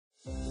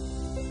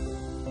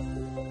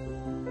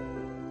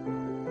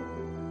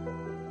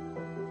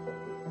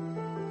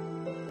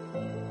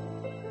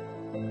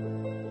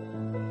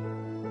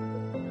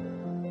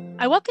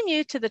I welcome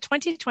you to the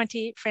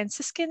 2020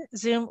 Franciscan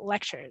Zoom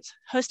Lectures,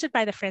 hosted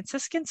by the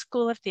Franciscan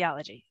School of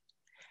Theology.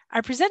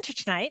 Our presenter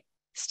tonight,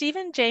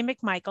 Stephen J.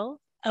 McMichael,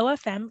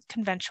 OFM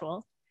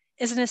Conventual,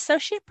 is an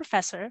associate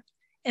professor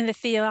in the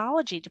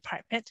Theology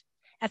Department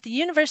at the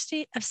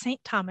University of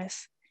St.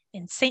 Thomas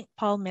in St.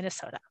 Paul,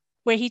 Minnesota,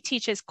 where he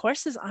teaches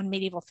courses on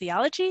medieval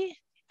theology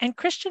and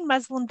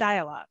Christian-Muslim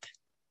dialogue.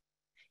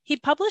 He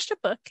published a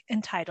book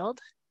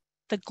entitled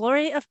The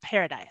Glory of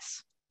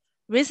Paradise,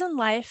 Risen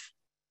Life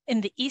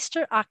in the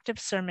Easter Octave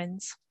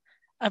Sermons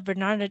of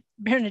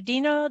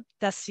Bernardino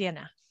da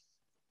Siena,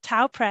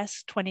 Tau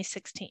Press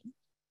 2016.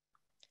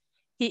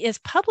 He is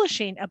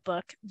publishing a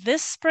book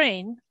this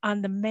spring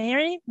on the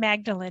Mary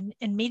Magdalene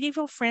in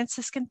Medieval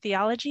Franciscan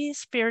Theology,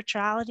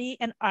 Spirituality,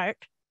 and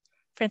Art,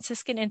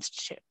 Franciscan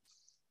Institute.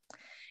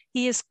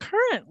 He is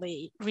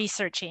currently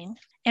researching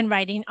and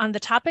writing on the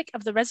topic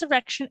of the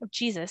resurrection of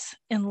Jesus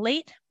in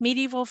late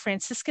medieval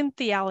Franciscan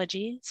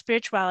theology,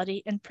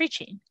 spirituality, and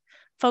preaching,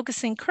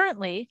 focusing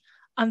currently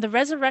on the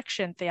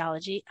resurrection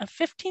theology of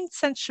 15th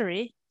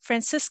century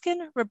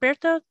Franciscan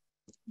Roberto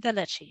de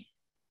Leche.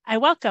 I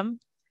welcome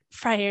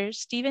Friar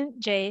Stephen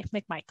J.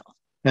 McMichael.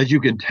 As you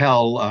can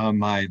tell,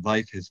 my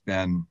life has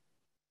been,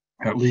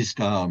 at least,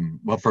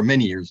 for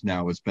many years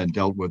now, it's been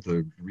dealt with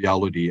the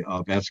reality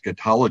of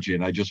eschatology.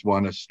 And I just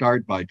want to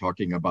start by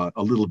talking about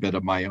a little bit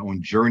of my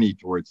own journey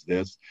towards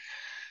this.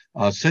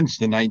 Since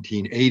the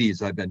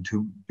 1980s, I've been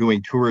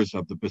doing tours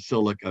of the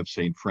Basilica of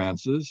St.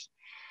 Francis.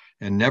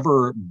 And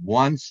never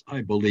once,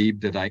 I believe,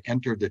 did I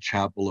enter the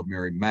chapel of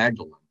Mary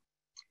Magdalene.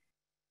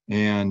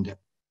 And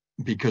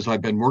because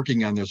I've been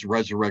working on this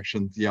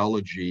resurrection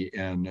theology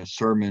and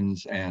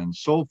sermons and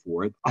so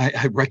forth,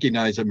 I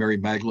recognize that Mary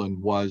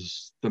Magdalene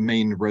was the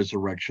main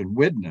resurrection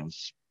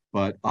witness.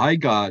 But I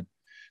got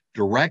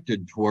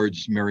directed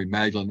towards Mary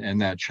Magdalene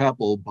and that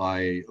chapel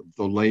by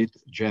the late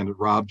Janet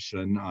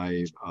Robson.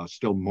 I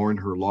still mourn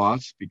her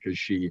loss because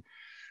she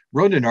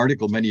wrote an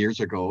article many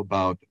years ago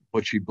about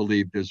what she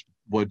believed is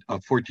what a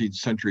 14th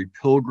century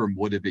pilgrim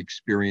would have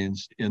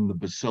experienced in the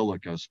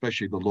basilica,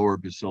 especially the lower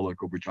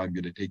basilica, which I'm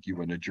going to take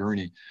you on a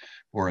journey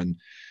for. And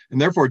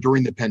therefore,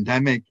 during the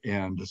pandemic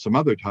and some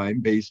other time,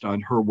 based on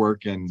her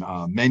work and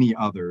many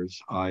others,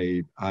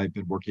 I've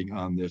been working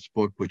on this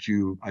book, which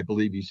I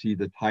believe you see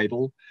the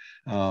title,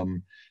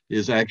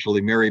 is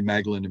actually Mary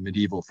Magdalene in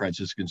Medieval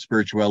Franciscan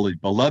Spirituality,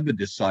 Beloved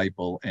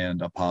Disciple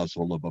and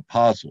Apostle of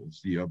Apostles.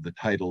 You have the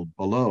title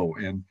below.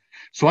 And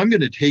so I'm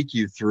going to take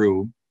you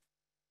through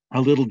a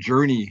little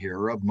journey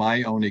here of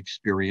my own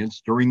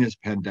experience during this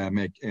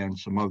pandemic and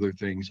some other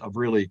things of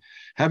really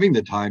having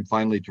the time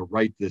finally to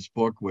write this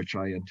book, which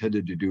I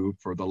intended to do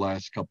for the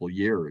last couple of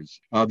years.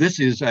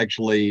 This is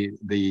actually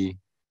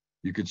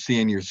you can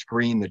see on your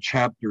screen the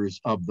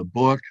chapters of the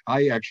book.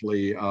 I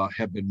actually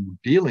have been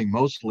dealing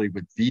mostly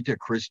with Vita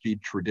Christi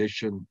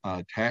tradition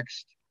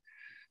text.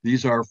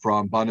 These are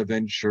from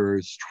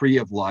Bonaventure's Tree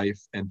of Life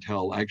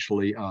until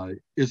actually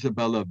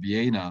Isabella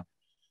Viena.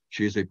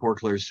 She is a Poor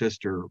Clare's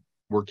sister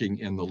working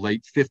in the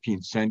late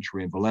 15th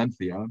century in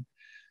Valencia.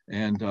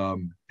 And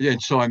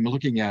so I'm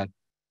looking at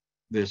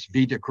this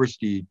Vita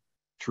Christi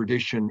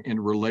tradition in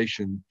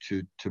relation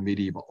to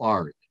medieval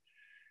art.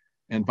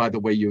 And by the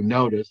way, you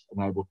notice,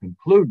 and I will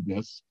conclude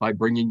this by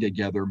bringing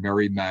together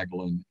Mary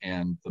Magdalene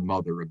and the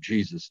mother of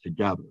Jesus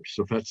together.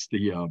 So that's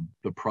the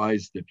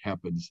prize that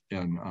happens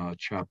in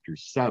chapter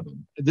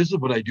 7. This is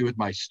what I do with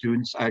my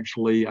students.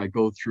 Actually, I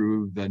go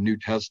through the New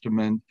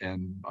Testament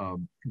and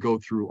go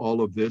through all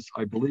of this.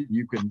 I believe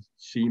you can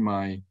see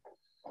my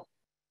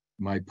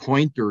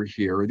pointer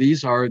here.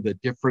 These are the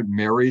different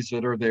Marys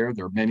that are there.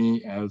 There are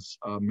many, as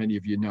many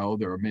of you know,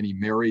 there are many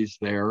Marys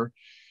there.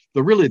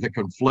 The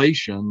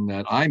conflation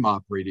that I'm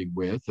operating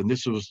with, and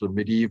this was the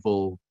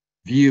medieval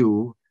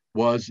view,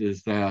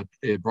 is that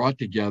it brought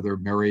together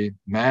Mary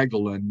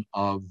Magdalene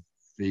of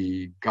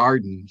the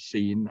garden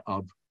scene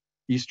of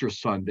Easter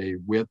Sunday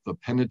with the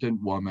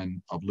penitent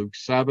woman of Luke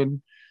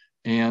 7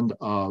 and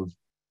of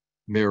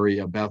Mary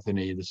of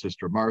Bethany, the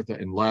sister Martha,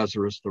 and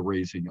Lazarus, the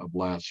raising of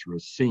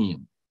Lazarus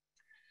scene.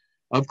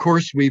 Of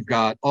course, we've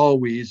got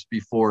always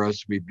before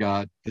us, we've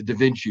got the Da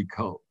Vinci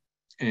Code.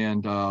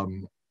 And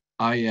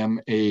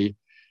I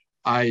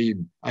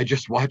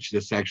just watched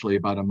this actually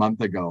about a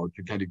month ago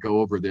to kind of go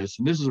over this.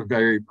 And this is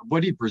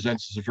what he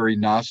presents is a very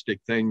Gnostic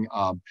thing.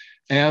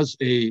 As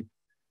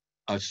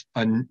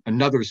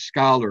another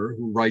scholar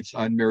who writes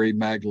on Mary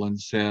Magdalene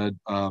said,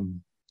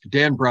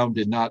 Dan Brown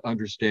did not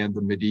understand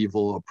the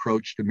medieval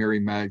approach to Mary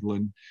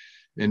Magdalene.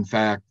 In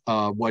fact,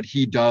 what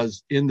he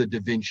does in the Da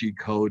Vinci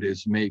Code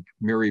is make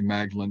Mary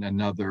Magdalene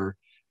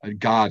a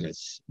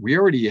goddess. We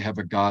already have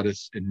a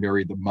goddess in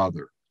Mary the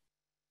Mother.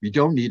 We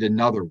don't need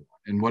another one.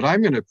 And what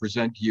I'm going to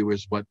present to you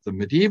is what the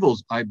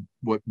medievals,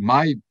 what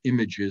my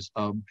images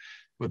of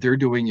what they're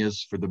doing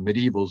is for the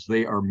medievals,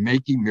 they are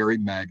making Mary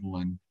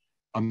Magdalene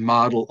a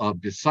model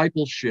of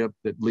discipleship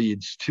that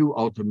leads to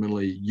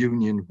ultimately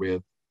union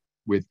with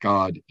with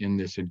God in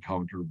this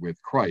encounter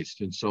with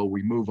Christ. And so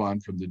we move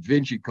on from the Da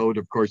Vinci Code.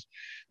 Of course,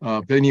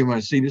 if anyone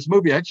has seen this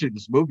movie, actually,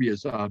 this movie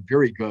is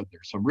very good.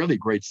 There's some really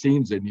great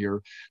scenes in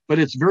here, but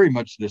it's very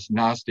much this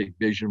Gnostic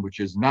vision, which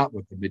is not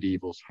what the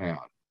medievals had.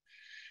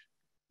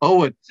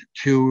 Owe it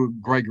to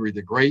Gregory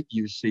the Great.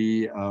 You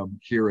see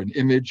here an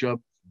image of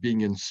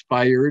being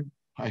inspired.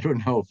 I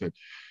don't know if it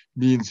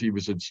means he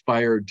was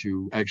inspired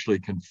to actually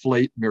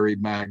conflate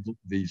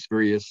these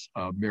various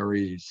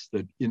Marys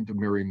that into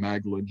Mary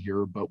Magdalene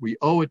here, but we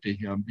owe it to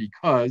him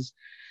because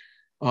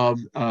of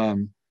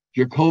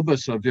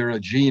Jacobus of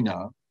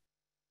Veragina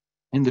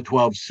in the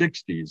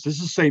 1260s. This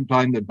is the same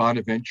time that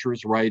Bonaventure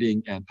is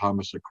writing and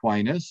Thomas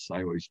Aquinas.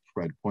 I always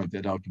try to point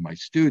that out to my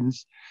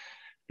students,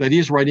 that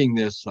he's writing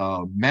this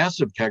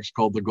massive text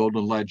called the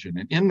Golden Legend.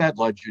 And in that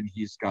legend,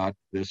 he's got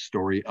this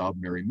story of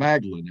Mary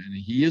Magdalene. And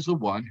he is the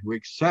one who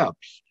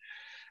accepts,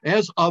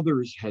 as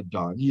others had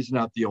done, he's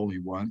not the only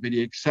one, but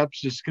he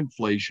accepts this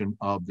conflation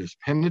of this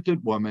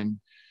penitent woman,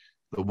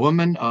 the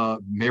woman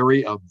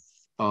Mary of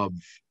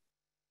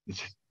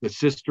the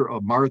sister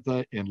of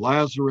Martha and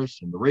Lazarus,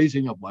 and the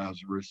raising of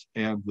Lazarus,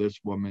 and this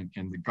woman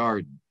in the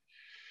garden.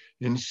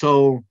 And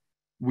so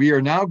we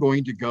are now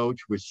going to go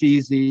to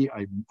Assisi.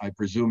 I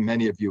presume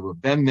many of you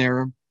have been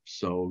there.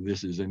 So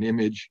this is an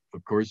image,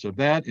 of course, of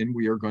that. And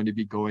we are going to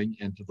be going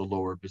into the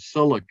lower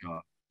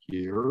basilica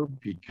here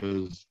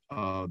because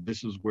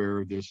this is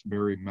where this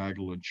Mary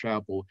Magdalene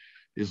Chapel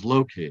is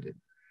located.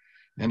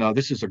 And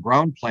this is a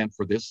ground plan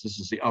for this. This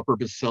is the upper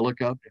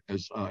basilica,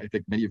 as I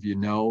think many of you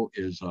know,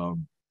 is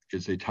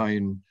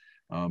Italian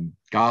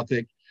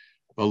Gothic.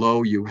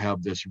 Below you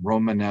have this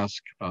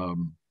Romanesque,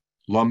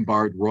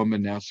 Lombard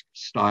Romanesque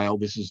style.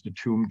 This is the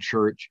tomb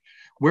church.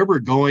 Where we're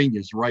going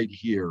is right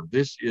here.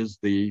 This is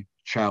the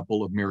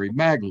Chapel of Mary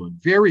Magdalene,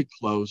 very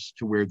close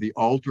to where the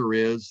altar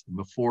is, and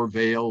the four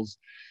veils,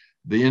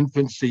 the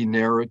infancy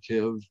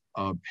narrative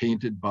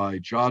painted by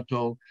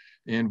Giotto.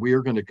 And we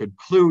are going to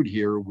conclude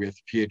here with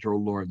Pietro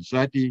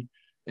Lorenzetti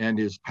and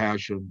his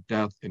passion,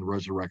 death, and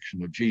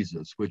resurrection of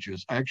Jesus, which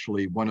is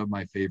actually one of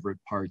my favorite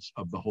parts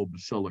of the whole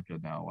basilica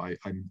now.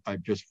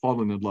 I've just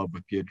fallen in love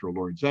with Pietro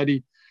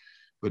Lorenzetti.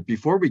 But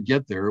before we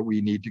get there, we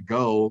need to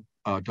go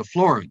to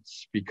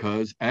Florence,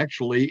 because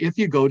actually, if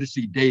you go to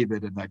see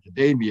David in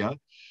Academia,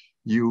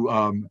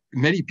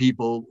 many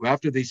people,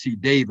 after they see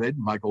David,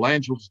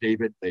 Michelangelo's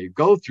David, they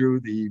go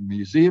through the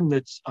museum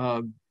that's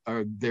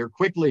there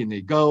quickly, and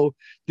they go,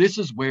 this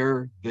is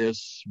where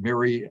this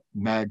Mary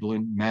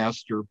Magdalene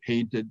master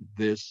painted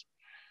this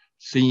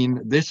scene.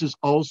 This is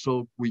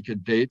also, we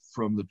could date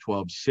from the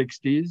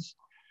 1260s.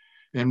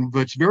 And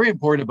what's very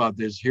important about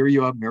this, here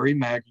you have Mary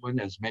Magdalene,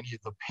 as many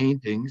of the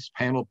paintings,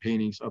 panel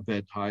paintings of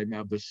that time,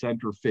 have the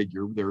center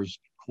figure. There's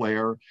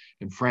Clare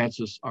and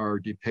Francis are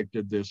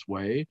depicted this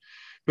way.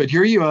 But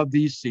here you have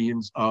these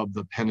scenes of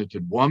the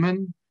penitent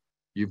woman.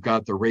 You've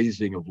got the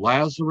raising of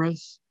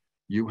Lazarus.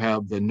 You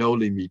have the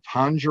Noli Me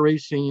Tangere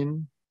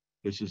scene.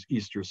 This is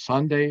Easter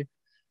Sunday.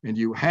 And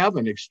you have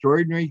an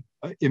extraordinary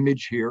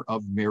image here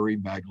of Mary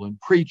Magdalene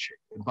preaching.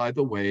 And by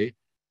the way,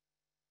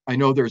 I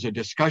know there's a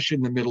discussion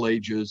in the Middle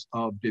Ages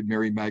of, did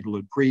Mary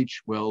Magdalene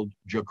preach? Well,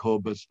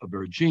 Jacobus of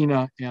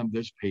Veragina, and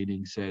this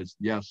painting says,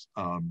 yes,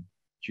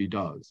 she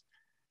does.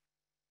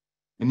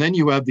 And then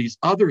you have these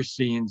other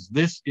scenes.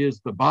 This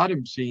is the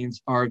bottom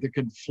scenes are the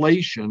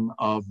conflation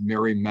of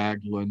Mary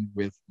Magdalene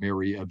with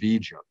Mary of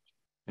Egypt.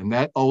 And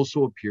that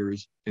also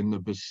appears in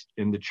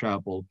the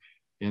chapel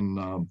in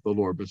the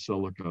lower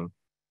basilica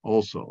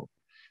also.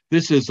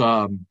 This is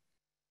a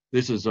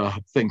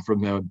thing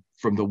from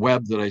the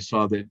web that I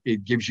saw that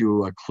it gives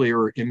you a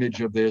clearer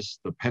image of this.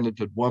 The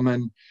penitent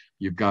woman,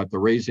 you've got the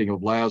raising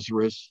of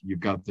Lazarus, you've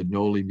got the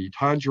Noli Me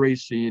Tangere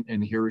scene,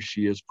 and here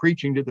she is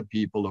preaching to the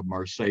people of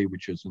Marseille,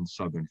 which is in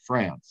southern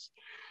France.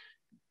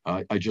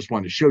 I just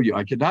want to show you,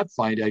 I could not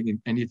find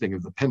anything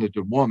of the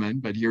penitent woman,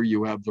 but here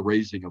you have the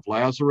raising of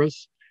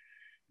Lazarus.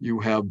 You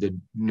have the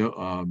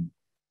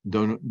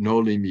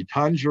Noli Me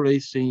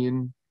Tangere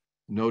scene.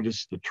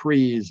 Notice the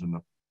trees and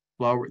the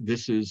flower.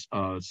 This is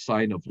a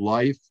sign of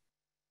life.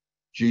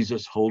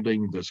 Jesus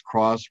holding this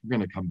cross. We're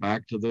going to come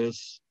back to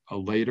this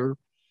later.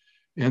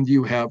 And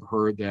you have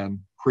her then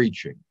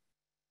preaching.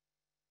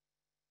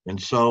 And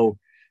so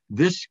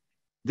this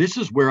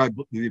is where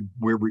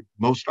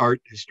most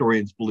art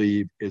historians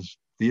believe is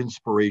the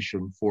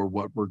inspiration for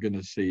what we're going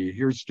to see.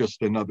 Here's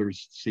just another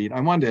scene.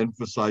 I wanted to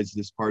emphasize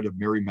this part of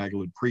Mary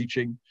Magdalene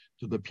preaching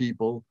to the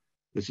people.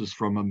 This is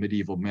from a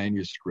medieval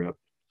manuscript.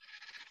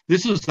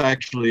 This is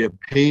actually a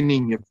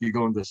painting, if you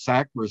go in the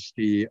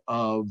sacristy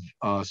of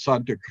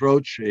Santa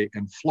Croce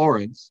in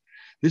Florence.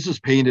 This is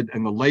painted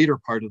in the later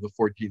part of the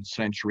 14th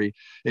century.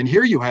 And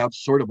here you have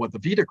sort of what the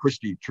Vita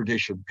Christi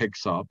tradition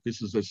picks up.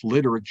 This is this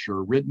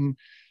literature written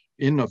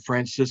in a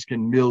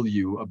Franciscan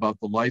milieu about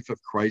the life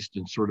of Christ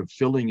and sort of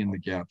filling in the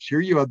gaps. Here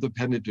you have the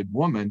penitent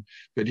woman,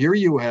 but here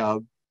you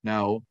have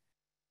now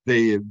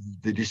the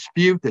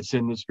dispute that's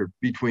in this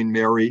between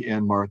Mary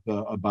and Martha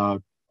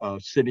about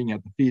sitting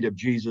at the feet of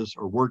Jesus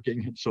or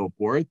working and so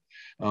forth.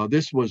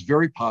 This was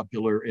very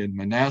popular in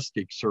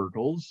monastic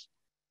circles.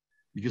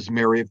 because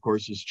Mary, of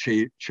course, has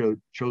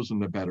chosen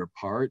the better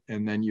part.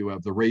 And then you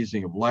have the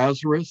raising of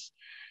Lazarus.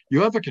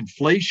 You have a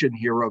conflation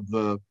here of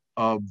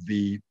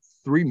the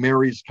three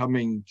Marys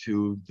coming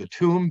to the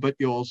tomb, but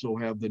you also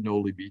have the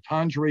Noli Me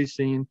Tangere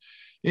scene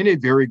in a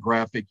very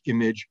graphic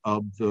image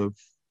of the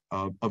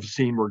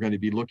scene we're going to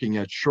be looking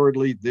at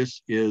shortly.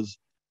 This is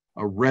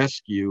a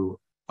rescue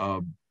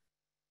of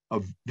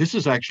this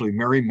is actually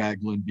Mary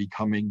Magdalene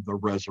becoming the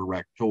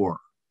resurrector.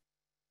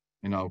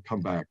 And I'll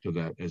come back to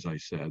that, as I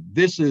said.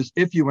 This is,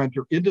 if you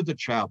enter into the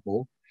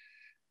chapel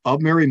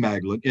of Mary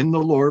Magdalene in the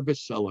lower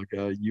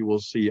basilica, you will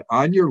see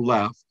on your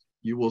left,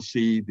 you will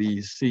see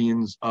the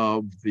scenes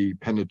of the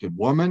penitent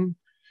woman.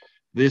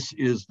 This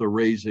is the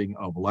raising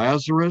of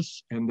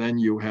Lazarus. And then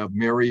you have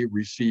Mary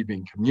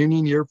receiving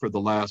communion here for the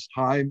last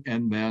time.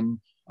 And then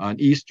on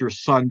Easter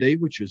Sunday,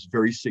 which is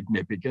very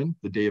significant,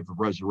 the day of the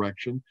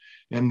resurrection.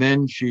 And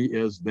then she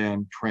is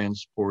then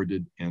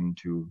transported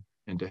into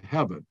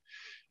heaven.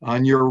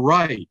 On your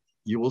right,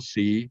 you will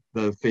see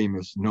the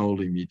famous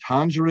Noli Me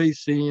Tangere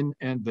scene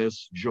and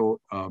this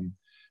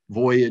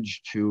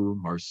voyage to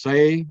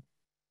Marseille.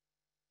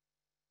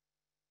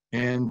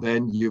 And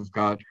then you've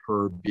got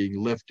her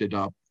being lifted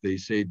up, they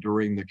say,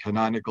 during the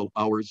canonical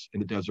hours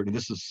in the desert. And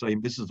this is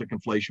the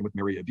conflation with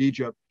Mary of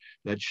Egypt,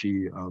 that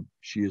she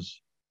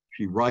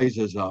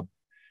rises up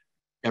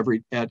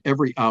at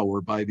every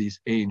hour by these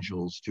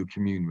angels to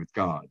commune with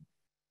God.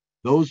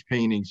 Those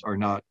paintings are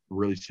not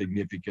really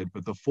significant,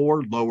 but the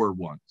four lower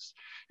ones.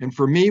 And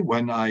for me,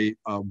 when I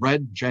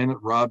read Janet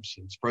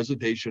Robson's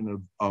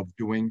presentation of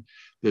doing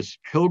this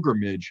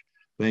pilgrimage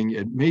thing,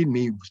 it made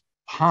me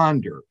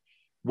ponder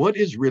what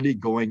is really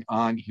going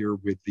on here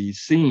with these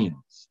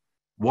scenes.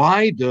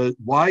 Why did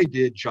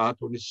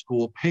Giotto and his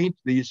school paint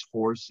these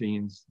four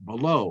scenes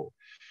below?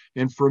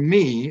 And for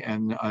me,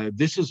 and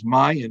this is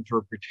my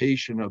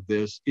interpretation of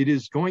this, it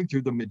is going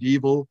through the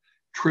medieval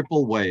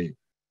triple way.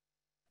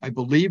 I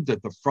believe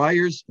that the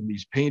friars and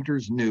these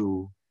painters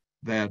knew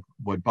that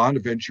what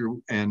Bonaventure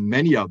and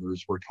many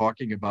others were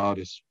talking about,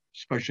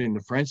 especially in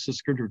the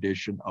Franciscan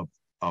tradition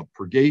of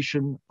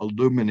purgation,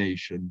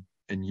 illumination,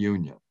 and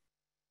union.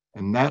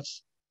 And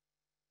that's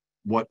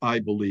what I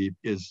believe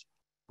is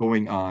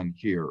going on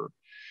here.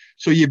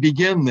 So you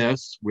begin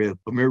this with,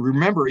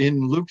 remember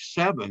in Luke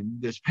 7,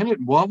 this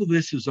penitent, all of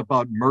this is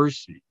about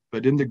mercy.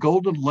 But in the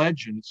Golden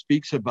Legend, it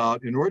speaks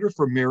about, in order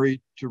for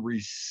Mary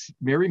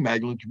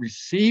Magdalene to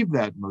receive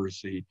that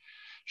mercy,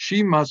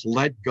 she must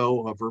let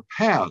go of her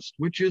past,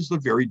 which is the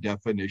very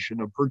definition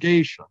of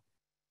purgation.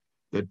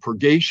 That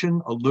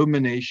purgation,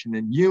 illumination,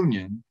 and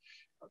union.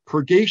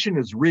 Purgation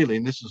is really,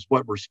 and this is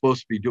what we're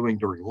supposed to be doing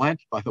during Lent,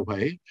 by the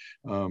way,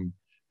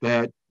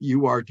 that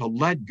you are to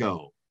let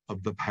go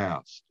of the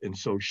past. And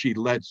so she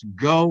lets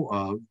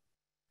go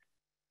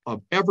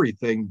of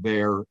everything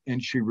there,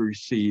 and she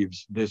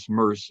receives this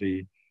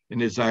mercy and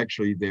is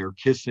actually there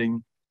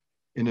kissing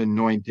and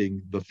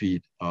anointing the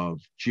feet of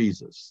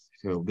Jesus.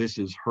 So this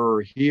is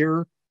her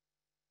here,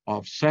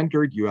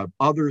 off-centered. You have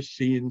other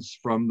scenes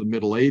from the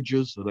Middle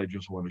Ages that I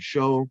just want to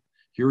show.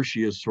 Here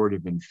she is sort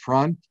of in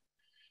front.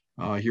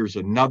 Here's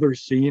another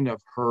scene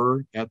of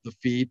her at the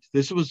feet.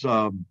 This was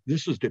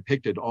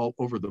depicted all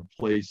over the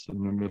place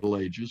in the Middle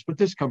Ages, but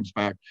this comes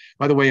back.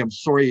 By the way, I'm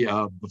sorry,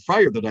 the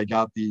friar that I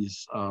got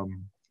these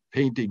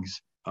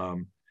paintings,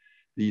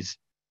 these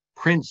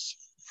prints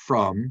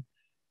from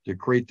to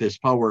create this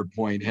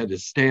PowerPoint had a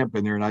stamp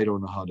in there, and I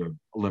don't know how to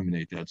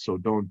eliminate that. So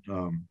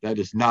that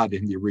is not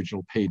in the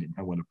original painting,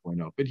 I want to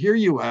point out. But here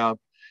you have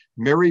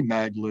Mary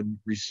Magdalene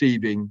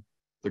receiving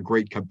the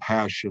great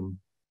compassion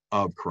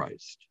of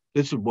Christ.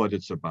 This is what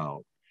it's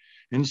about.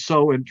 And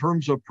so in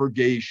terms of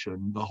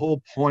purgation, the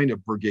whole point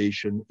of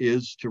purgation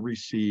is to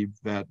receive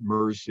that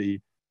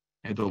mercy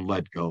and to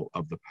let go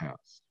of the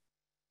past.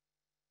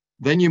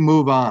 Then you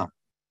move on.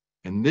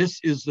 And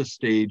this is the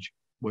stage,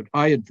 what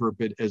I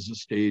interpret as a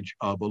stage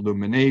of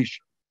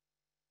illumination.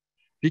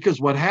 Because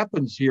what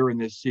happens here in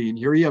this scene,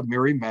 here you have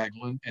Mary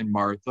Magdalene and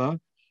Martha.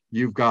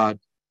 You've got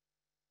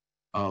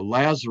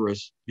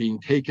Lazarus being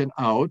taken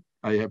out.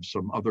 I have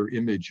some other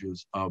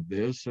images of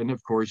this. And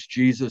of course,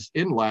 Jesus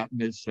in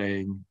Latin is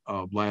saying,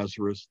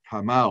 Lazarus,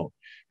 come out.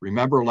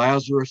 Remember,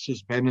 Lazarus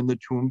has been in the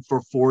tomb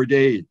for 4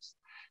 days,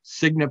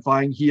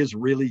 signifying he is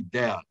really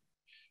dead.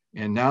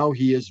 And now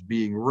he is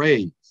being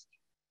raised.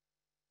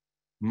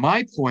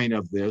 My point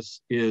of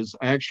this is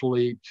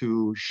actually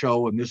to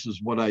show, and this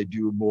is what I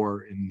do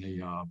more in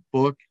the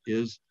book,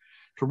 is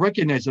to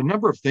recognize a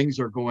number of things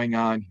are going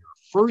on here.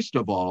 First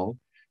of all,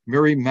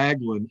 Mary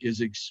Magdalene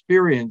is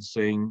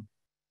experiencing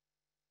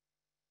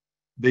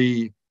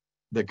the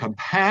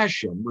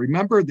compassion.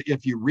 Remember,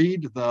 if you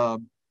read the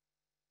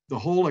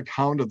whole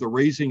account of the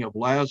raising of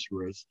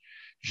Lazarus,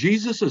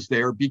 Jesus is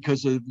there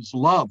because of his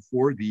love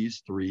for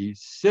these three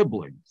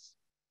siblings.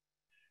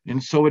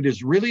 And so it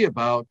is really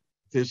about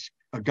this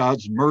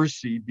God's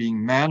mercy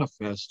being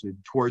manifested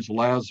towards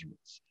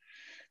Lazarus.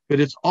 But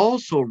it's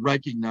also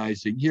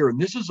recognizing here, and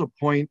this is a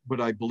point,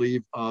 what I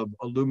believe, of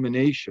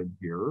illumination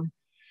here.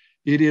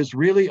 It is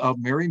really of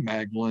Mary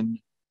Magdalene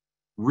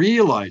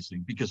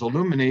realizing, because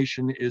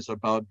illumination is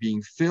about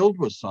being filled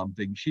with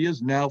something, she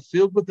is now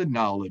filled with the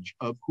knowledge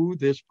of who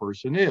this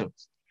person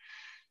is.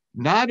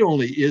 Not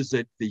only is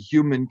it the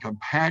human,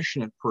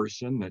 compassionate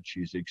person that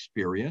she's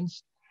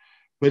experienced,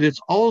 but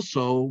it's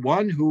also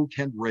one who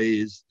can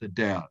raise the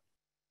dead.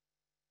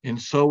 And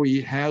so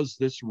he has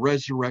this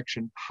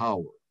resurrection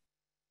power.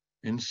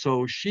 And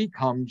so she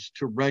comes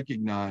to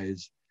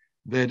recognize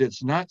that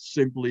it's not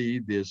simply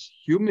this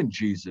human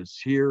Jesus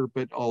here,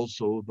 but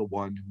also the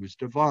one who is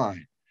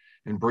divine,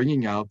 and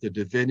bringing out the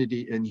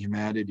divinity and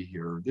humanity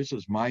here. This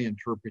is my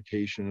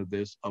interpretation of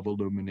this, of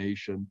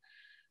illumination.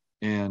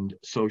 And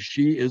so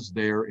she is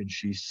there and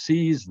she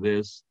sees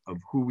this of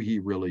who he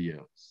really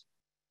is.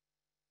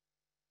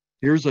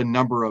 Here's a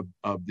number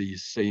of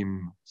these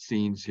same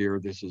scenes here.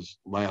 This is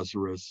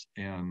Lazarus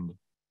and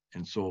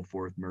so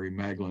forth. Mary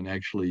Magdalene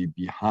actually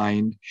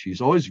behind.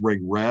 She's always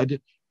wearing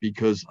red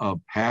because of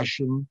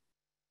passion.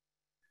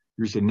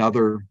 Here's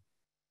another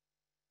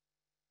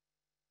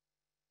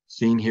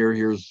scene here.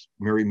 Here's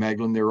Mary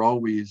Magdalene. They're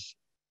always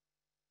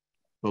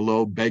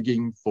below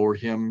begging for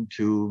him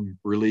to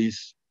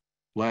release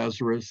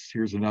Lazarus.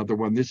 Here's another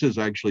one. This is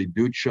actually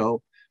Duccio,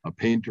 a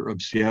painter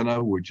of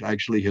Siena, which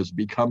actually has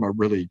become a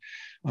really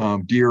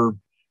dear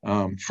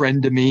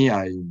friend to me.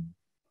 I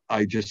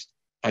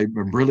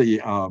really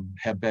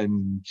have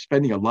been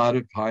spending a lot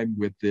of time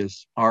with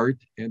this art,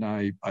 and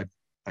I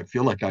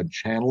feel like I'm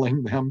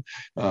channeling them,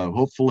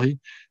 hopefully,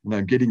 and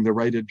I'm getting the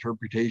right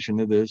interpretation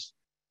of this.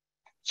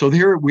 So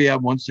here we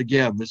have, once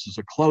again, this is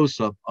a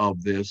close-up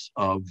of this,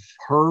 of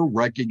her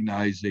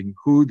recognizing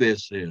who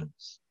this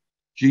is.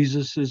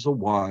 Jesus is the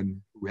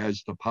one who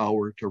has the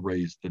power to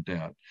raise the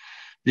dead.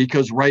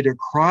 Because right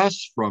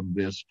across from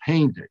this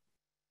painting,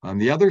 on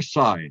the other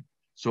side,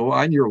 so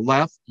on your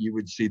left, you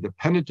would see the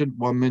penitent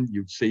woman,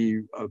 you'd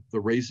see the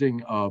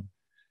raising of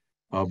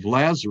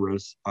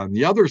Lazarus. On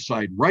the other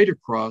side, right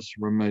across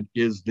from it,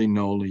 is the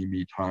Noli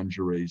Me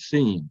Tangere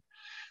scene.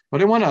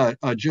 But I want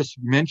to just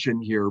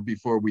mention here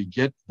before we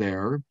get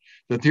there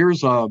that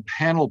there's a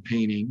panel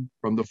painting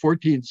from the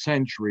 14th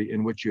century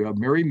in which you have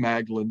Mary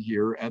Magdalene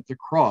here at the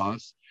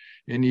cross,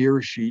 and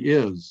here she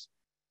is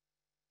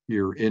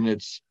here in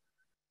its.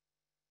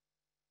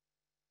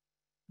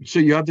 So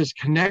you have this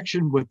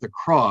connection with the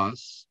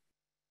cross,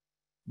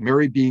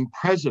 Mary being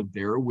present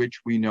there,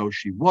 which we know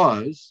she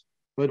was,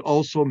 but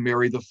also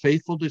Mary, the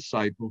faithful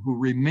disciple who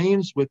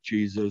remains with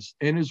Jesus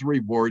and is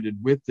rewarded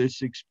with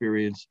this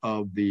experience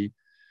of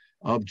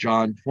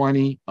John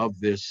 20, of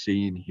this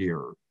scene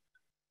here.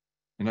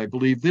 And I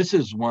believe this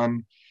is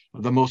one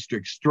of the most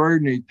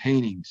extraordinary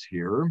paintings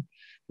here,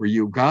 where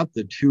you've got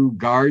the two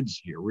guards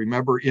here.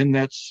 Remember, in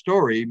that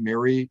story,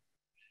 Mary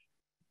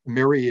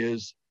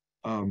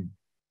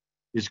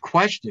is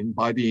questioned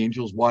by the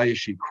angels, why is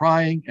she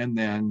crying? And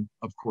then,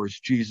 of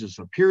course, Jesus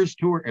appears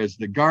to her as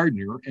the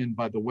gardener. And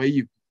by the way,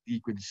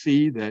 you could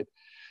see that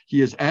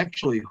he is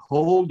actually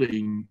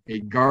holding a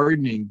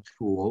gardening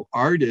tool.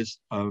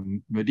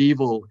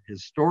 Medieval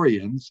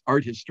historians,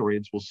 art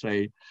historians will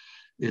say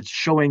it's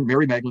showing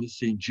Mary Magdalene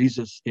seeing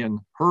Jesus in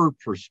her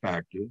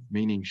perspective,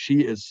 meaning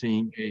she is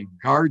seeing a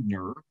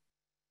gardener.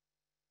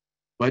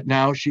 But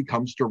now she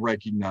comes to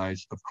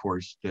recognize, of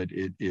course, that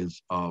it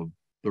is of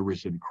the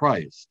risen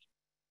Christ.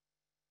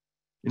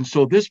 And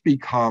so this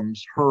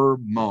becomes her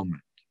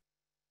moment.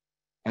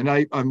 And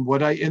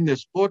in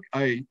this book,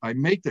 I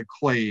make the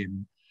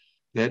claim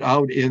that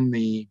out in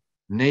the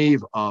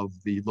nave of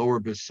the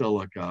lower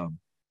basilica,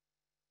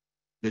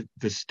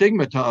 the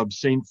stigmata of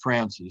St.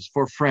 Francis,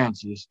 for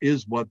Francis,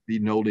 is what the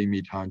Noli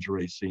Me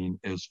Tangere scene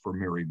is for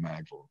Mary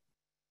Magdalene.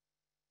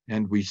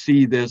 And we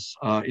see this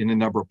in a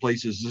number of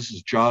places. This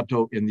is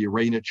Giotto in the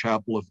Arena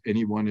Chapel. If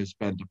anyone has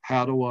been to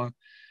Padua,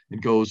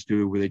 it goes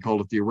to where they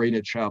call it the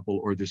Arena Chapel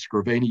or the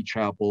Scrivani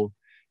Chapel.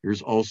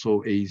 There's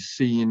also a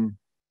scene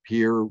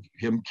here,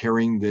 him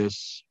carrying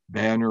this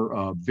banner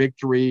of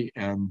victory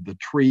and the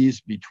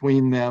trees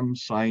between them,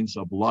 signs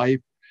of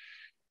life.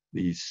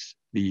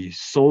 The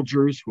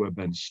soldiers who have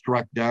been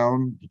struck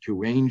down, the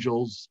two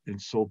angels,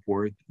 and so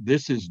forth.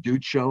 This is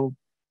Duccio.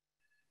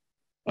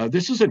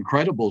 This is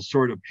incredible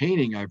sort of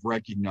painting I've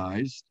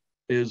recognized,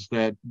 is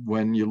that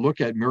when you look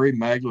at Mary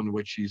Magdalene,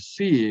 what she's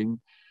seeing,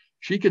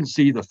 she can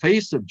see the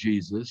face of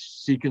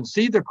Jesus, she can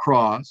see the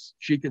cross,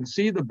 she can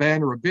see the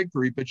banner of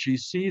victory, but she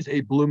sees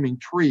a blooming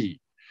tree,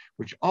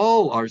 which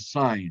all are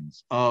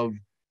signs of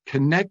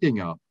connecting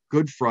up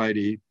Good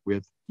Friday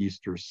with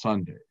Easter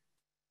Sunday,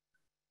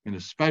 and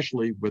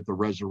especially with the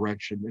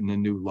resurrection and the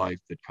new life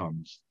that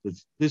comes.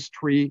 This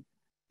tree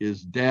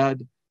is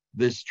dead,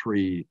 this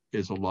tree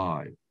is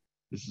alive.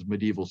 This is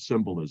medieval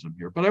symbolism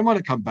here, but I want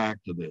to come back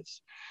to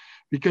this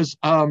because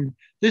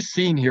this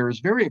scene here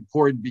is very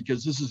important,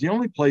 because this is the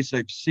only place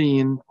I've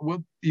seen,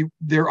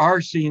 there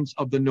are scenes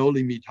of the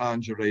Noli Me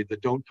Tangere, the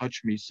Don't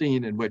Touch Me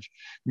scene, in which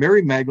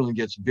Mary Magdalene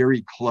gets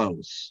very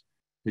close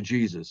to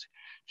Jesus.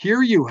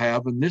 Here you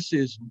have, and this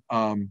is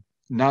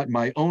not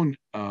my own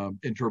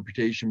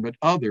interpretation, but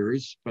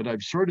others, but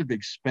I've sort of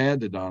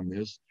expanded on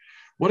this.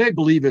 What I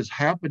believe is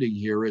happening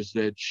here is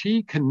that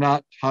she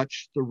cannot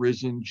touch the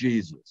risen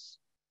Jesus.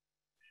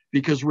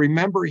 Because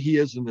remember, he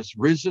is in this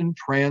risen,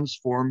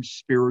 transformed,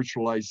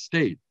 spiritualized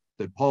state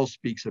that Paul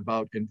speaks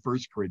about in 1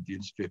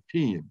 Corinthians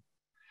 15.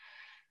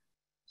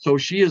 So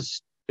she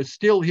is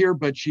still here,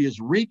 but she is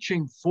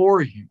reaching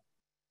for him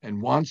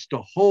and wants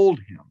to hold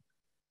him.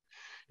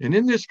 And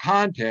in this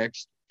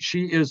context,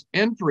 she is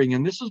entering,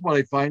 and this is what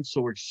I find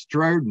so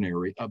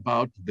extraordinary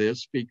about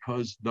this,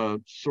 because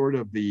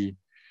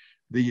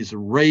these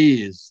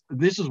rays,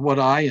 this is what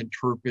I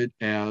interpret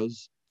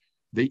as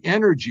the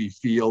energy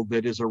field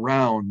that is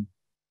around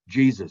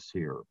Jesus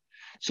here.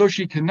 So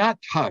she cannot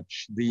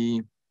touch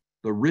the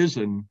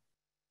risen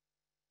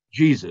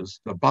Jesus,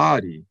 the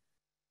body,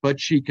 but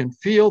she can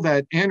feel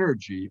that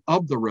energy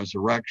of the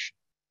resurrection.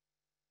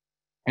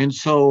 And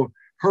so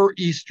her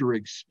Easter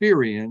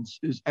experience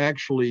is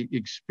actually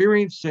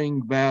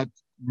experiencing that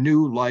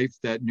new life,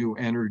 that new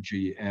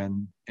energy,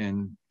 and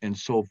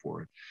so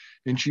forth.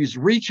 And she's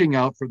reaching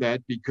out for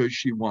that because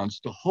she wants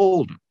to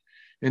hold it.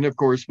 And of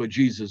course, what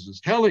Jesus is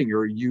telling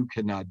her, you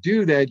cannot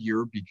do that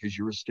here because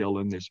you're still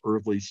in this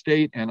earthly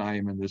state and I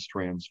am in this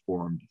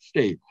transformed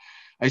state.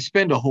 I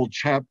spend a whole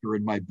chapter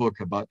in my book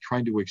about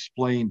trying to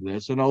explain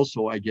this. And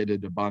also I get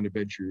into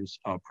Bonaventure's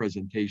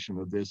presentation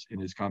of this in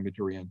his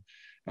commentary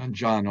on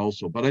John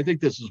also. But I think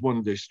this is one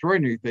of the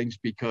extraordinary things,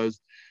 because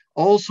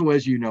also,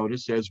 as you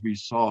notice, as we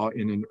saw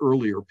in an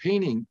earlier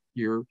painting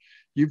here,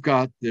 you've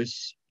got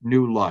this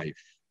new life,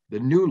 the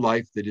new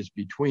life that is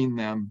between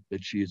them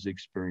that she is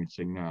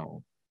experiencing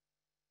now.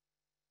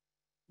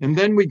 And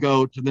then we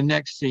go to the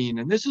next scene.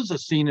 And this is a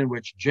scene in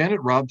which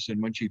Janet Robson,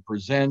 when she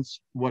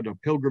presents what a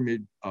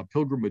pilgrim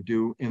would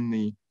do in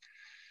the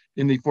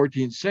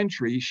 14th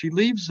century, she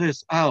leaves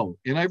this out.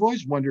 And I've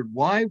always wondered,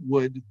 why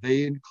would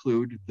they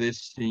include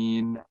this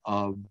scene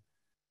of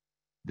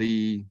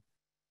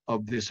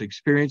this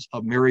experience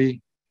of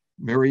Mary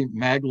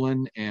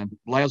Magdalene and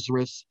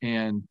Lazarus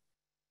and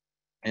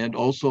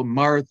also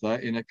Martha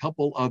and a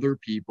couple other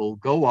people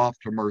go off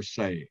to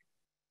Marseille.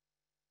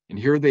 And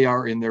here they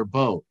are in their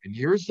boat. And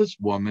here's this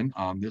woman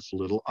on this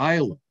little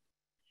island.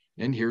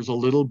 And here's a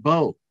little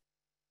boat.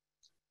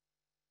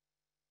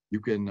 You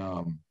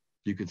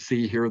can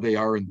see here they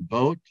are in the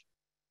boat.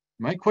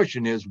 My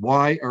question is,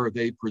 why are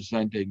they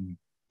presenting,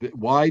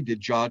 why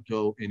did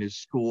Giotto in his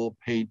school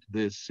paint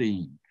this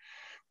scene?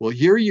 Well,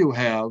 here you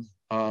have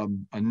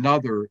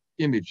another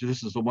image.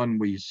 This is the one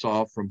we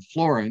saw from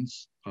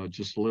Florence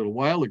just a little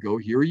while ago.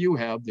 Here you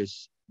have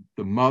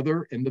the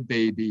mother and the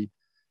baby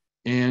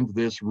and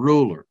this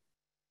ruler.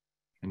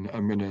 And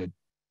I'm going to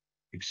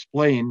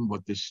explain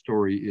what this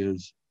story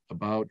is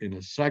about in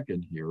a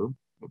second here.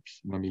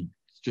 Oops, let me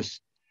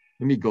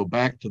go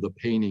back to the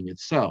painting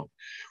itself.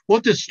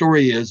 What this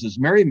story is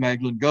Mary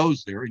Magdalene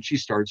goes there and she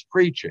starts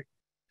preaching.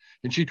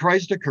 And she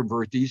tries to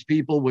convert these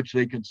people, which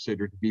they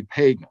consider to be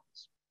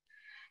pagans.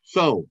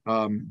 So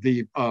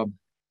the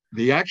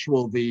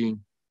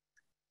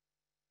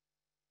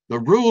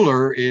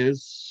ruler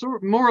is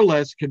more or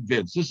less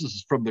convinced. This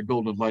is from the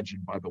Golden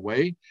Legend, by the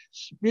way.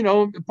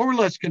 More or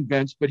less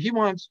convinced, but he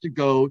wants to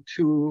go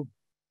to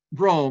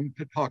Rome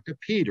to talk to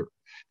Peter.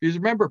 Because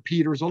remember,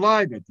 Peter's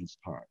alive at this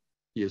time.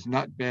 He has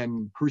not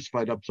been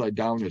crucified upside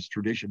down as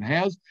tradition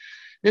has.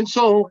 And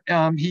so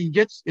he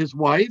gets his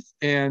wife,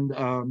 and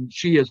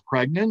she is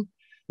pregnant.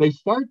 They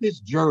start this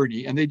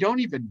journey, and they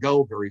don't even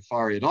go very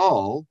far at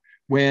all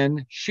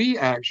when she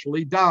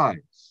actually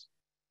dies.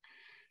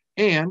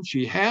 And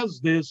she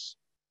has this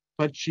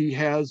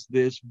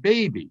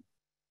baby,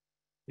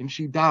 and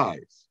she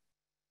dies.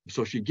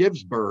 So she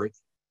gives birth.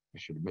 I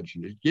should have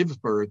mentioned it. Gives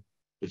birth.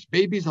 This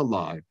baby's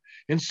alive.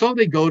 And so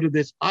they go to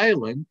this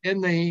island,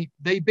 and they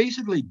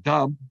basically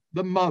dump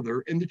the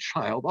mother and the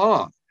child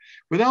off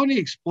without any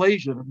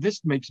explanation.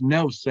 This makes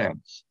no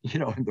sense,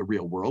 in the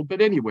real world.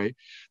 But anyway,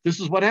 this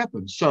is what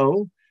happens.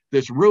 So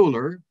this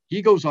ruler,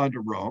 he goes on to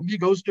Rome. He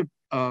goes to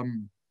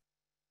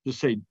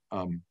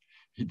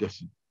he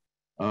doesn't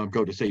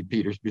go to St.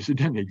 Peter's because it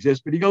didn't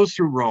exist, but he goes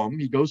through Rome.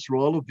 He goes through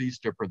all of these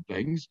different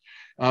things.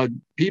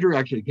 Peter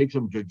actually takes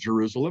him to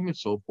Jerusalem and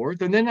so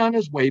forth. And then on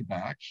his way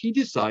back, he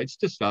decides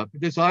to stop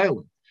at this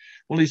island.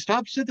 When he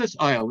stops at this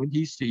island,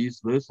 he sees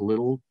this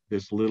little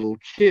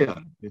kid.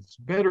 It's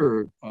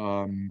better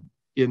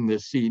in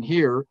this scene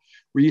here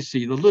where you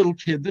see the little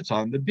kid that's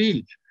on the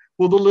beach.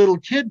 Well, the little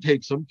kid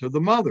takes him to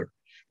the mother,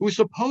 who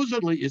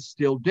supposedly is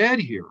still dead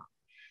here.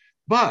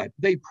 But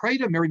they pray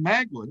to Mary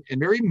Magdalene, and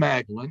Mary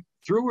Magdalene,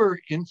 through her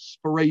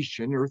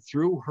inspiration or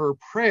through her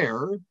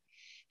prayer,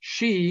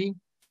 she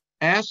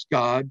asked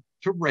God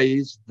to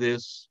raise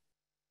this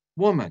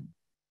woman,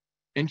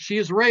 and she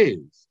is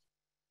raised.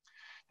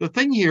 The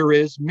thing here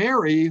is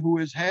Mary, who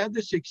has had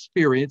this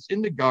experience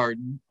in the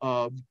garden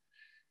of,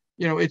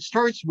 it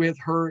starts with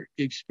her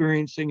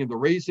experiencing in the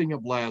raising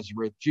of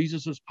Lazarus,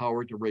 Jesus's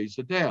power to raise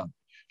the dead.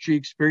 She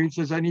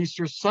experiences on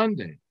Easter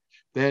Sunday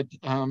that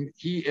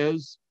he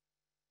is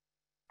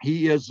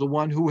the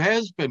one who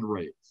has been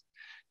raised.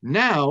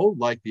 Now,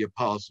 like the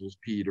apostles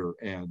Peter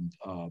and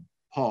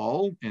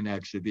Paul and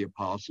Acts of the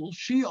Apostles,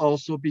 she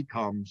also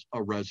becomes a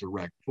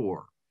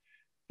resurrector.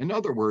 In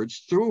other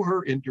words, through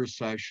her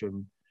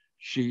intercession,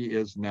 she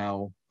is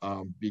now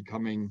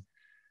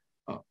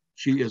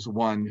she is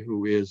one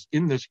who is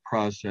in this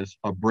process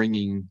of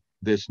bringing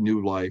this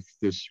new life,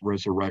 this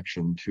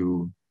resurrection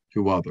to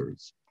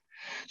others.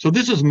 So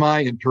this is my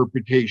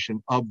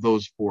interpretation of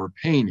those 4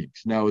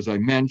 paintings. Now, as I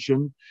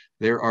mentioned,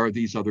 there are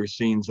these other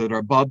scenes that are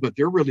above, but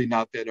they're really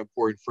not that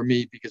important for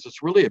me because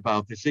it's really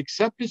about this,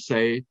 except to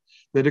say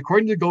that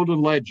according to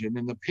Golden Legend,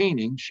 in the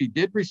painting, she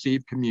did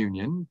receive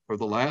communion for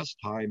the last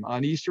time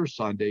on Easter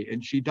Sunday,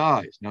 and she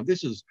dies. Now,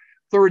 this is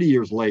 30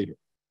 years later.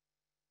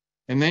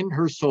 And then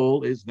her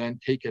soul is then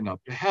taken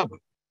up to heaven.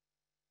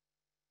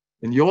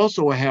 And you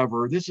also have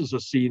her, this is a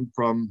scene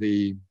from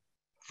the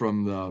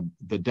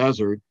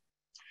desert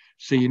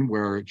scene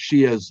where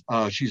she's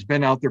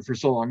been out there for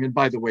so long. And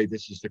by the way,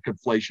 this is the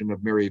conflation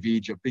of Mary of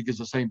Egypt, because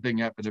the same thing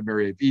happened to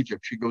Mary of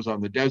Egypt. She goes on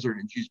the desert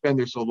and she's been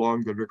there so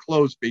long that her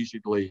clothes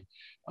basically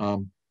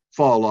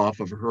fall off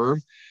of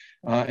her.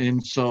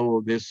 And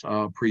so this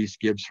priest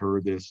gives her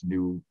this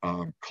new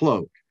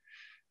cloak.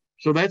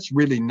 So that's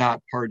really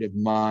not part of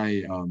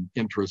my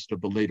interest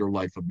of the later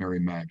life of Mary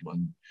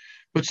Magdalene.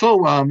 But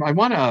so I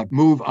want to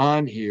move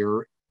on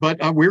here, but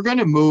we're going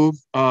to move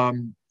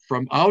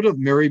from out of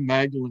Mary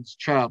Magdalene's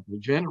chapel.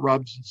 Janet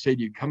Robinson said,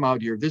 you come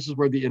out here. This is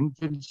where the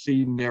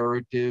infancy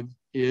narrative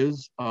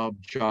is of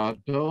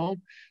Giotto,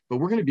 but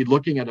we're going to be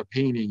looking at a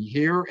painting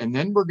here, and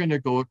then we're going to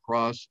go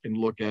across and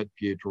look at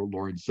Pietro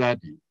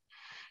Lorenzetti.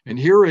 And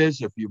here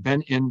is, if you've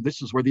been in,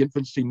 this is where the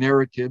infancy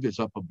narrative is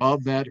up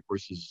above that. Of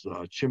course, is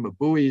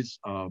Cimabue's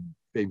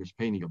famous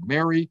painting of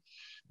Mary.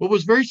 What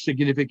was very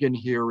significant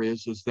here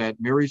is that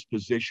Mary's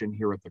position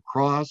here at the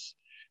cross,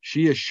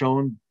 she is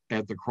shown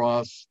at the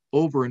cross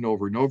over and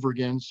over and over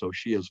again. So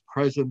she is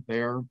present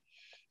there.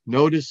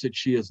 Notice that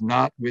she is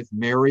not with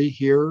Mary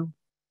here.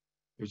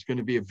 There's going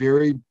to be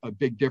a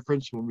big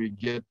difference when we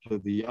get to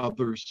the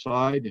other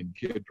side in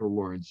Pietro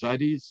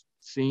Lorenzetti's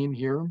scene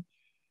here.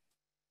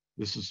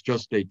 This is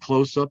just a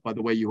close-up. By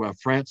the way, you have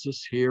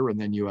Francis here, and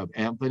then you have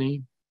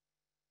Anthony.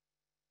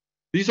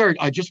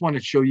 I just want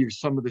to show you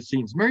some of the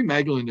scenes. Mary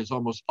Magdalene is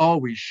almost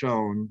always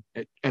shown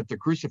at the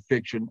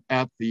crucifixion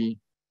at the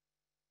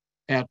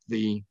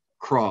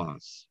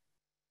cross,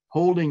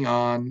 holding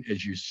on,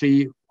 as you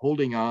see,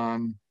 holding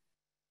on,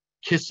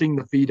 kissing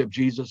the feet of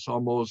Jesus,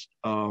 almost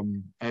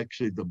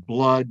actually the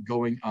blood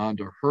going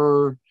onto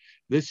her.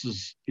 This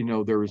is,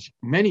 there's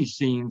many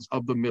scenes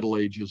of the Middle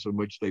Ages in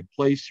which they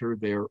place her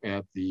there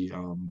at the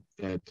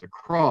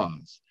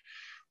cross.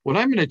 What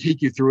I'm going to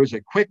take you through is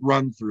a quick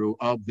run through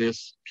of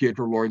this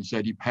Pietro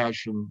Lorenzetti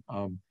Passion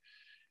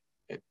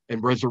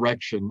and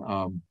Resurrection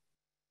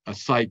a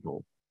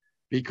cycle,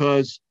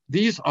 because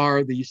these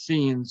are the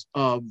scenes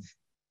of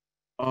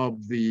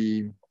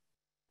the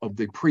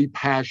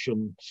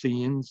pre-Passion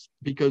scenes.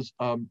 Because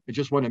I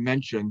just want to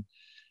mention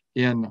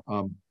in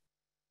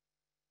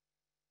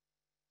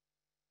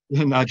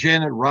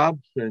Janet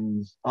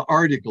Robson's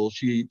article,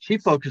 she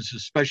focuses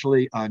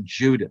especially on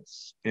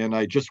Judas. And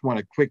I just want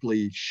to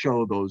quickly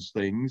show those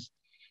things.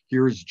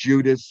 Here's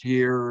Judas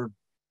here.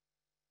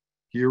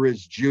 Here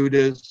is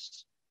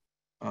Judas.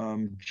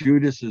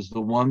 Judas is the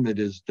one that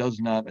does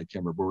not, I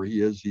can't remember where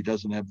he is. He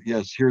doesn't have,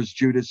 yes, here's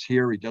Judas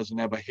here. He doesn't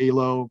have a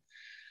halo.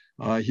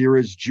 Here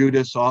is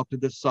Judas off to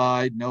the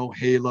side, no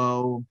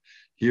halo.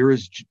 Here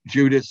is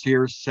Judas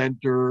here,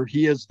 center.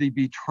 He is the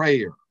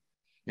betrayer.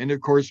 And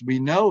of course, we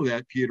know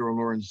that Pietro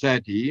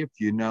Lorenzetti, if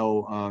you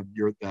know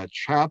that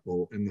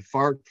chapel in the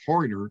far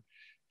corner,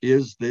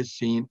 is this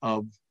scene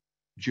of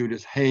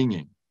Judas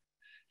hanging.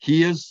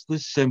 He is the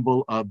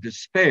symbol of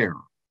despair.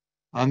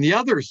 On the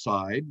other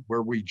side,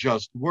 where we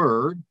just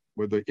were,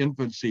 where the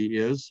infancy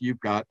is, you've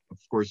got, of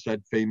course,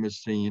 that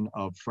famous scene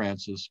of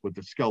Francis with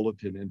the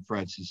skeleton and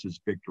Francis's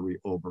victory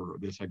over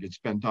this. I could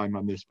spend time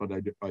on this, but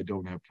I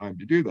don't have time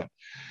to do that.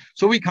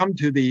 So we come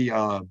to the,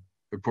 of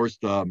course,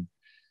 the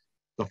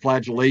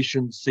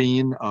flagellation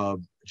scene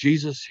of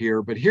Jesus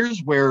here, but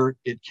here's where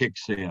it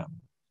kicks in.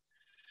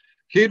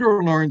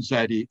 Pietro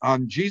Lorenzetti,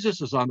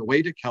 Jesus is on the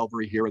way to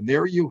Calvary here, and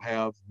there you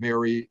have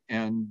Mary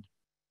and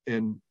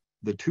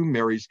the two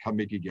Marys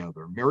coming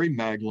together, Mary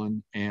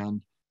Magdalene and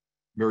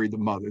Mary the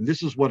Mother. And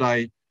this is what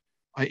I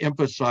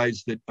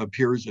emphasize that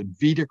appears in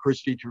Vita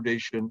Christi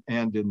tradition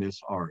and in this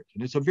art.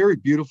 And it's a very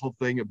beautiful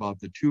thing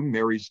about the two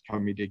Marys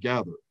coming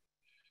together.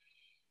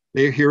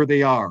 Here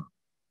they are,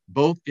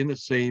 both in the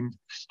same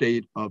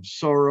state of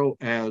sorrow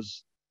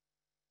as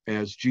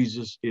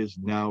Jesus is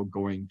now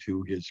going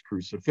to his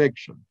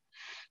crucifixion.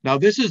 Now,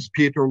 this is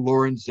Pietro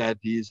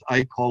Lorenzetti's,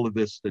 I call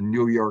this the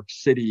New York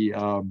City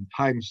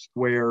Times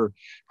Square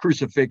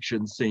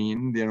crucifixion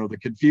scene, the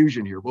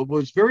confusion here. But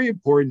what's very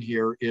important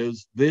here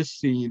is this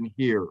scene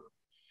here.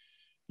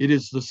 It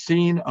is the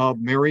scene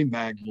of Mary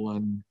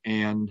Magdalene,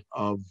 and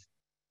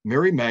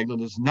Mary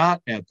Magdalene is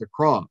not at the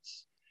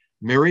cross.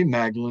 Mary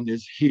Magdalene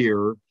is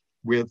here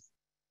with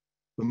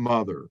the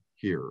mother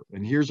here.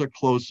 And here's a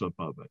close-up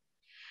of it.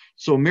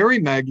 So Mary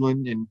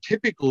Magdalene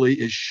typically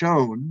is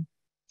shown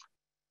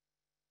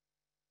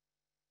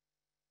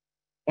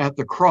at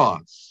the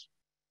cross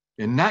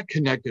and not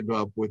connected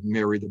up with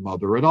Mary the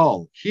Mother at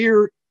all.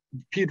 Here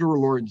Peter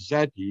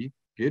Lorenzetti,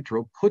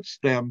 Pietro, puts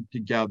them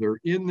together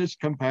in this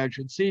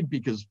compassion scene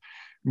because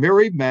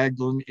Mary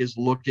Magdalene is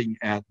looking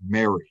at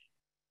Mary,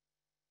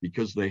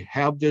 because they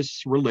have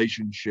this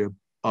relationship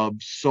of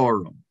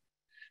sorrow.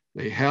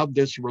 They have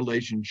this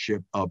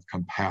relationship of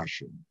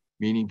compassion,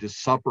 meaning to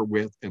suffer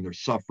with, and they're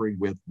suffering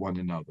with one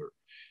another.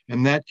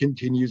 And that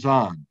continues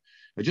on.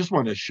 I just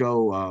want to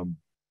show,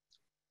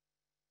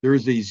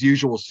 there's these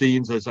usual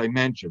scenes, as I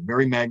mentioned.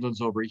 Mary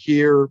Magdalene's over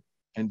here,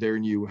 and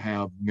then you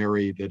have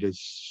Mary that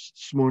is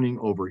swooning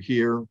over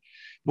here.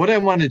 What I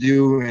want to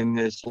do in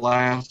this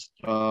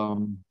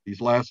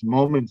these last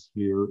moments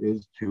here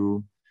is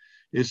to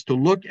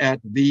look at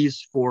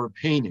these four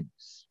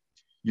paintings.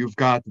 You've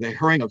got the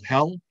herring of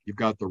hell, you've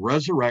got the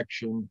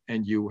resurrection,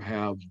 and you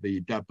have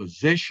the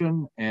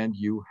deposition, and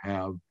you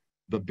have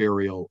the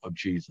burial of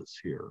Jesus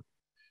here.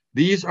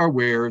 These are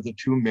where the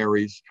two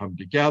Marys come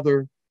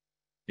together.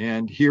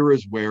 And here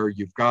is where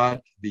you've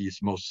got these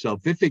most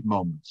salvific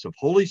moments of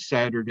Holy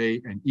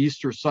Saturday and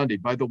Easter Sunday.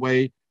 By the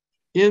way,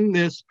 in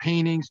this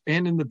paintings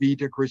and in the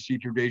Vita Christi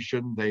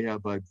tradition, they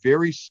have a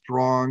very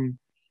strong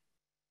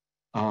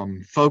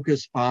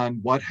focus on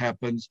what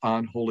happens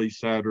on Holy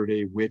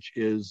Saturday, which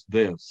is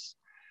this,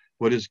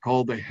 what is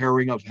called the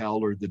herring of hell,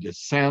 or the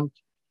descent.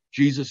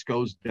 Jesus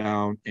goes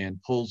down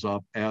and pulls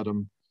up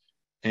Adam,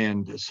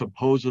 and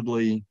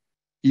supposedly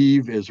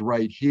Eve is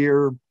right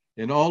here,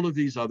 and all of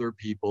these other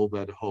people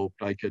that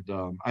hoped I could,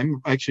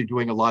 I'm actually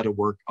doing a lot of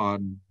work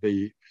on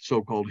the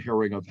so-called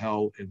herring of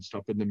hell and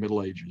stuff in the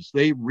Middle Ages.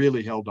 They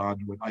really held on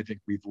to it. I think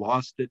we've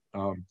lost it,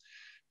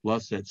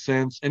 lost that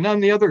sense. And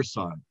on the other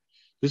side,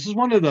 this is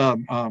one of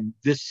the,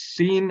 this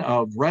scene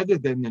of, rather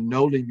than the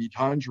Noli Me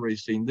Tangere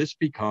scene, this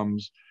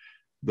becomes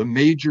the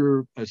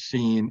major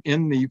scene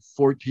in the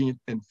 14th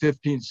and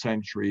 15th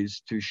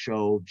centuries to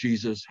show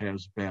Jesus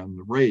has been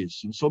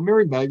raised. And so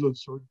Mary Magdalene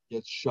sort of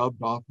gets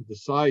shoved off to the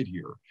side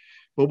here.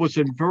 But what's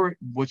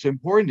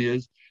important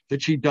is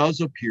that she does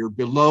appear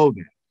below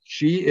that.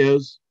 She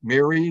is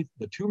Mary,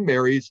 the two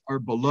Marys are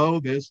below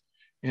this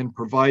and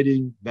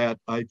providing that,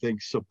 I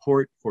think,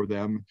 support for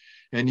them.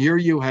 And here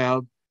you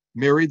have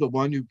Mary, the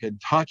one who can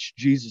touch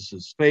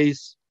Jesus's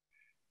face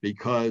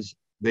because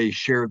they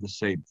share the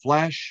same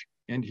flesh.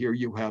 And here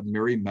you have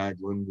Mary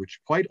Magdalene, which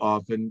quite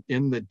often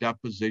in the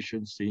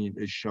deposition scene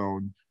is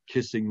shown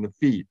kissing the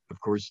feet. Of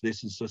course,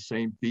 this is the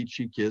same feet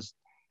she kissed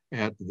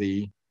at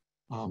the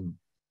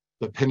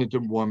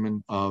penitent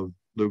woman of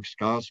Luke's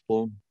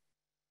gospel.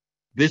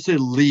 This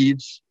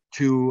leads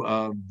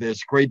to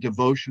this great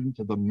devotion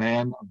to the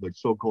man, the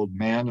so-called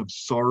man of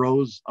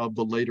sorrows of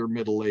the later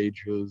Middle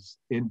Ages,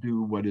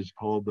 into what is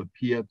called the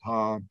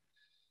Pietà.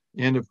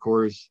 And of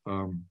course,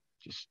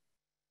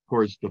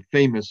 the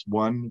famous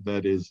one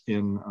that is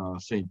in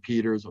St.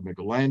 Peter's of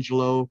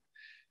Michelangelo,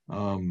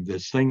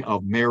 this thing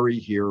of Mary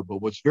here.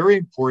 But what's very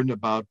important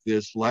about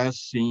this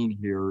last scene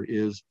here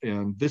is,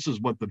 and this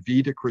is what the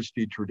Vita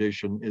Christi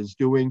tradition is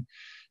doing,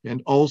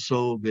 and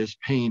also this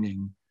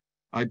painting,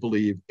 I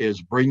believe,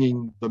 is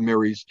bringing the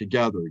Marys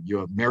together. You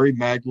have Mary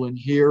Magdalene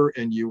here,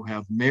 and you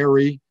have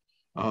Mary.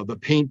 The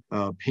paint,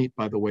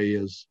 by the way,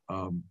 is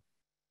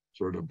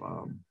sort of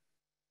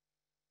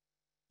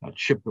not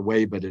chipped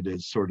away, but it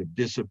has sort of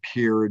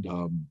disappeared.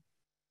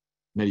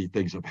 Many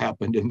things have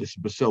happened in this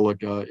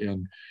basilica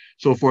and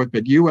so forth,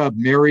 but you have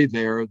Mary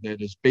there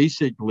that is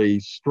basically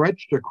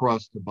stretched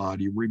across the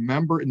body.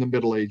 Remember, in the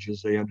Middle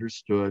Ages, they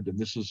understood, and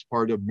this is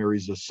part of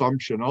Mary's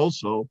assumption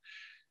also,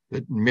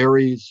 that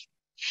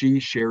she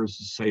shares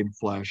the same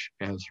flesh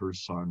as her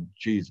son,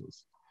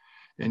 Jesus.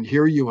 And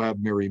here you have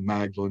Mary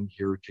Magdalene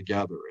here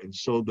together. And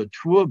so the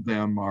two of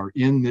them are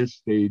in this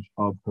stage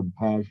of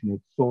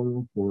compassionate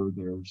sorrow for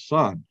their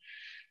son.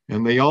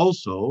 And they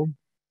also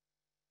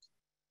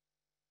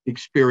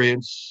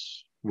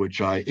experience, which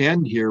I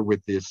end here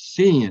with this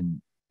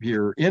scene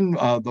here in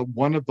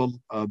one of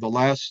the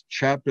last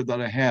chapter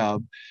that I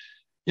have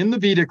in the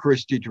Vita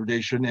Christi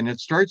tradition, and it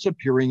starts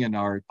appearing in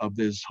art of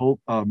this whole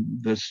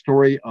the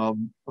story of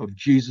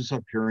Jesus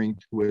appearing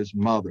to his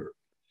mother.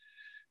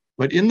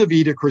 But in the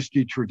Vita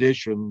Christi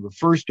tradition, the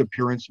first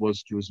appearance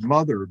was to his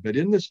mother. But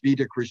in this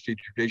Vita Christi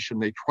tradition,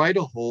 they try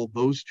to hold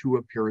those two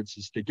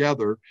appearances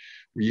together,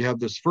 where you have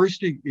this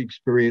first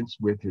experience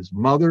with his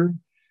mother,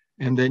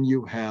 and then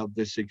you have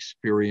this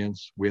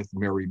experience with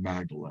Mary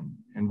Magdalene.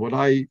 And what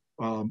I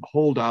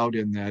hold out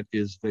in that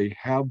is they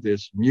have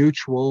this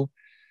mutual,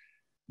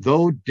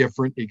 though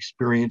different,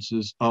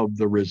 experiences of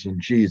the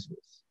risen Jesus.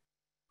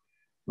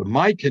 But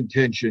my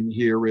contention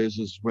here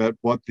is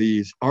what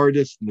these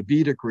artists in the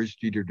Vita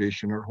Christi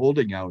tradition are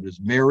holding out is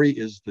Mary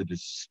is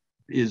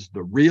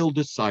the real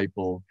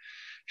disciple.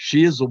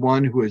 She is the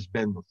one who has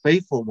been the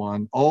faithful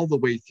one all the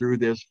way through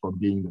this, from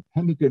being the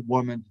penitent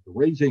woman to the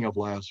raising of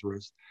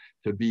Lazarus,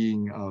 to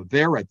being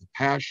there at the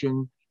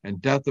passion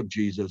and death of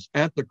Jesus,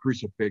 at the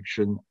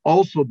crucifixion,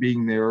 also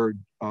being there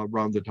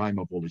around the time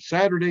of Holy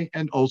Saturday,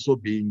 and also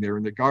being there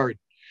in the garden.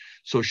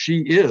 So she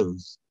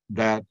is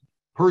that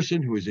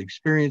person who has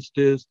experienced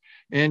this,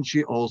 and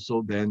she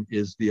also then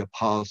is the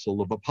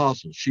apostle of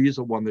apostles. She is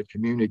the one that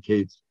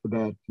communicates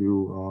that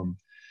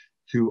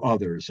to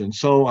others. And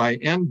so I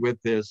end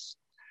with this,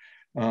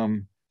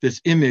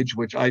 this image,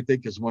 which I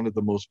think is one of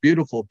the most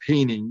beautiful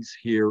paintings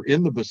here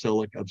in the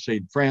Basilica of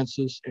St.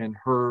 Francis and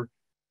her.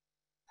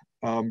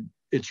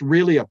 It's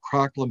really a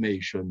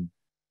proclamation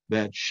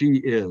that she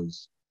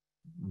is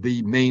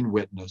the main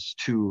witness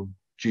to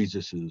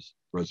Jesus's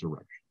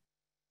resurrection.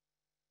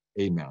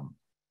 Amen.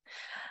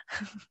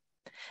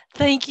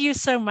 Thank you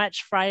so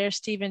much, Friar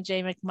Stephen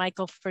J.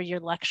 McMichael, for your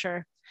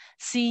lecture.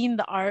 Seeing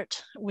the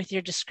art with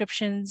your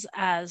descriptions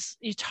as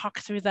you talk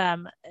through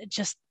them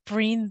just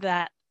bring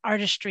that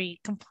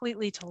artistry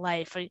completely to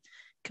life. I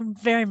can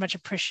very much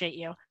appreciate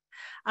you.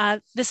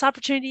 This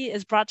opportunity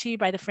is brought to you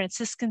by the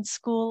Franciscan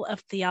School of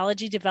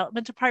Theology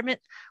Development Department.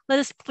 Let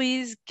us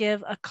please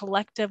give a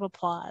collective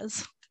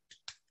applause.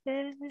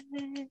 Thank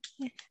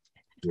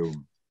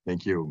you.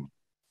 Thank you.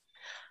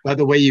 By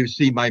the way, you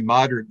see my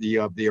modern, the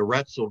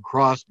Arezzo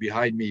cross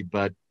behind me,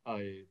 but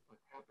a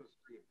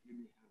tapestry of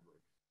Jimi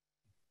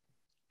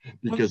Hendrix.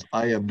 Because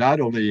I am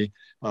not only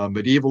a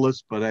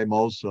medievalist, but I'm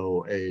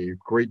also a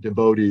great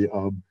devotee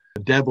of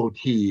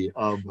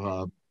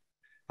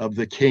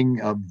the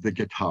king of the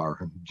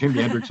guitar, Jimi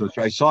Hendrix, which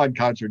I saw in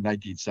concert in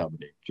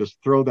 1970. Just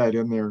throw that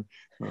in there.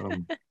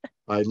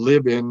 I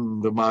live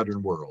in the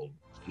modern world.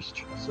 Just